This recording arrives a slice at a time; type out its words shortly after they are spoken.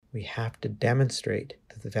We have to demonstrate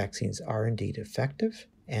that the vaccines are indeed effective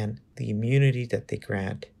and the immunity that they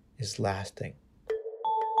grant is lasting.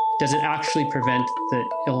 Does it actually prevent the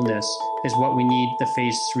illness is what we need the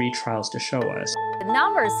phase 3 trials to show us. The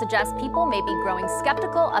numbers suggest people may be growing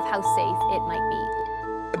skeptical of how safe it might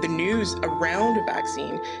be. The news around a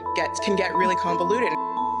vaccine can get really convoluted.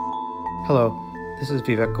 Hello, this is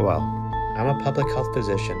Vivek Goel. I'm a public health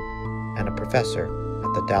physician and a professor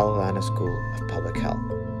at the Dalla Lana School of Public Health.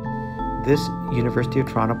 This University of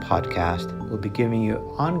Toronto podcast will be giving you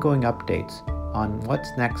ongoing updates on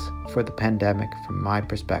what's next for the pandemic from my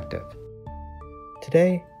perspective.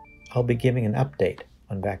 Today, I'll be giving an update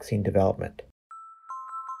on vaccine development.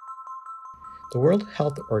 The World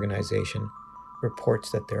Health Organization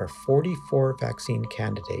reports that there are 44 vaccine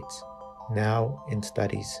candidates now in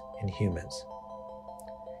studies in humans.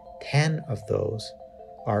 10 of those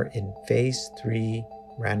are in phase 3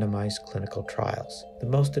 randomized clinical trials, the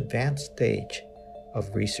most advanced stage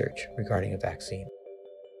of research regarding a vaccine.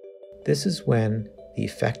 This is when the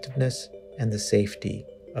effectiveness and the safety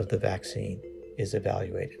of the vaccine is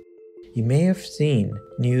evaluated. You may have seen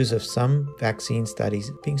news of some vaccine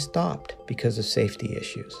studies being stopped because of safety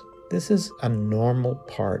issues. This is a normal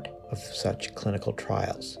part of such clinical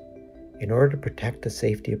trials. In order to protect the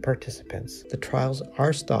safety of participants, the trials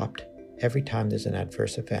are stopped every time there's an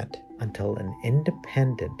adverse event until an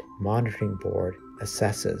independent monitoring board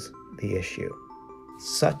assesses the issue.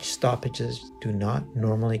 Such stoppages do not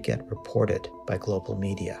normally get reported by global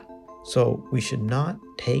media. So we should not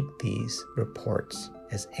take these reports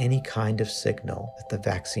as any kind of signal that the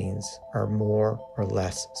vaccines are more or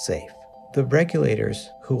less safe. The regulators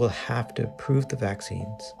who will have to approve the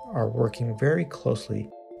vaccines are working very closely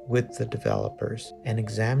with the developers and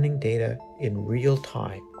examining data in real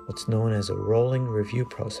time, what's known as a rolling review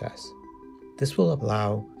process. This will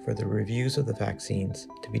allow for the reviews of the vaccines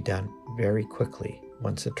to be done very quickly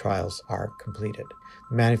once the trials are completed.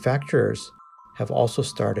 Manufacturers have also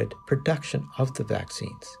started production of the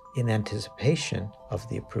vaccines in anticipation of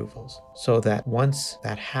the approvals, so that once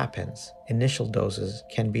that happens, initial doses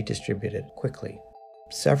can be distributed quickly.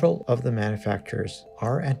 Several of the manufacturers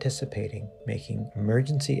are anticipating making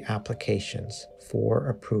emergency applications for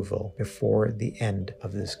approval before the end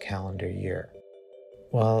of this calendar year.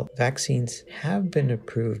 While vaccines have been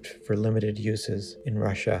approved for limited uses in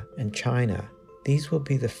Russia and China, these will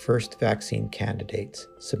be the first vaccine candidates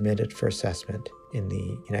submitted for assessment in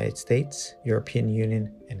the United States, European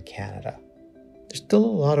Union, and Canada. There's still a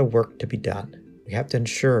lot of work to be done. We have to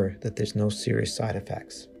ensure that there's no serious side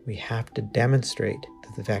effects. We have to demonstrate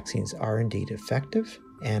that the vaccines are indeed effective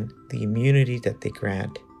and the immunity that they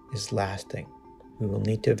grant is lasting. We will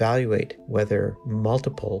need to evaluate whether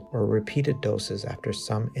multiple or repeated doses after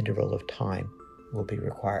some interval of time will be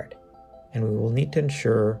required. And we will need to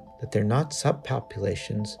ensure that there are not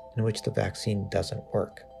subpopulations in which the vaccine doesn't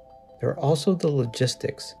work. There are also the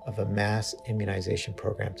logistics of a mass immunization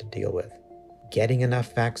program to deal with. Getting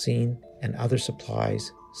enough vaccine and other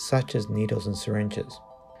supplies, such as needles and syringes.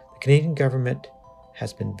 The Canadian government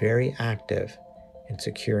has been very active in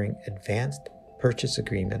securing advanced purchase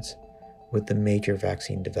agreements with the major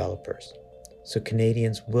vaccine developers, so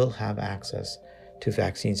Canadians will have access to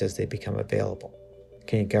vaccines as they become available. The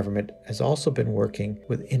Canadian government has also been working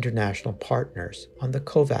with international partners on the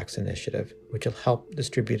COVAX initiative, which will help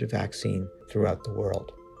distribute a vaccine throughout the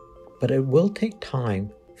world. But it will take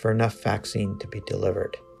time for enough vaccine to be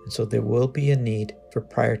delivered, and so there will be a need for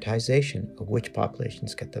prioritization of which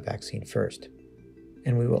populations get the vaccine first.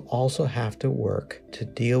 And we will also have to work to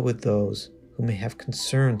deal with those who may have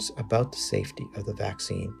concerns about the safety of the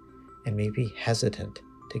vaccine and may be hesitant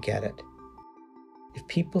to get it. If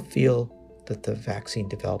people feel that the vaccine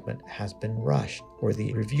development has been rushed or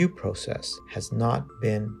the review process has not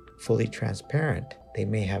been fully transparent, they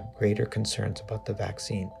may have greater concerns about the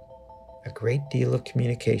vaccine. A great deal of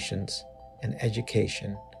communications and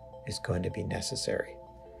education is going to be necessary.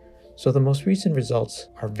 So the most recent results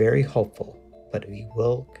are very hopeful, but we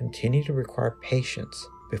will continue to require patience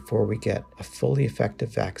before we get a fully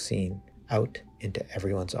effective vaccine out into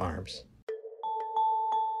everyone's arms.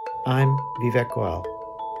 I'm Vivek Goel.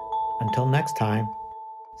 Until next time,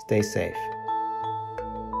 stay safe.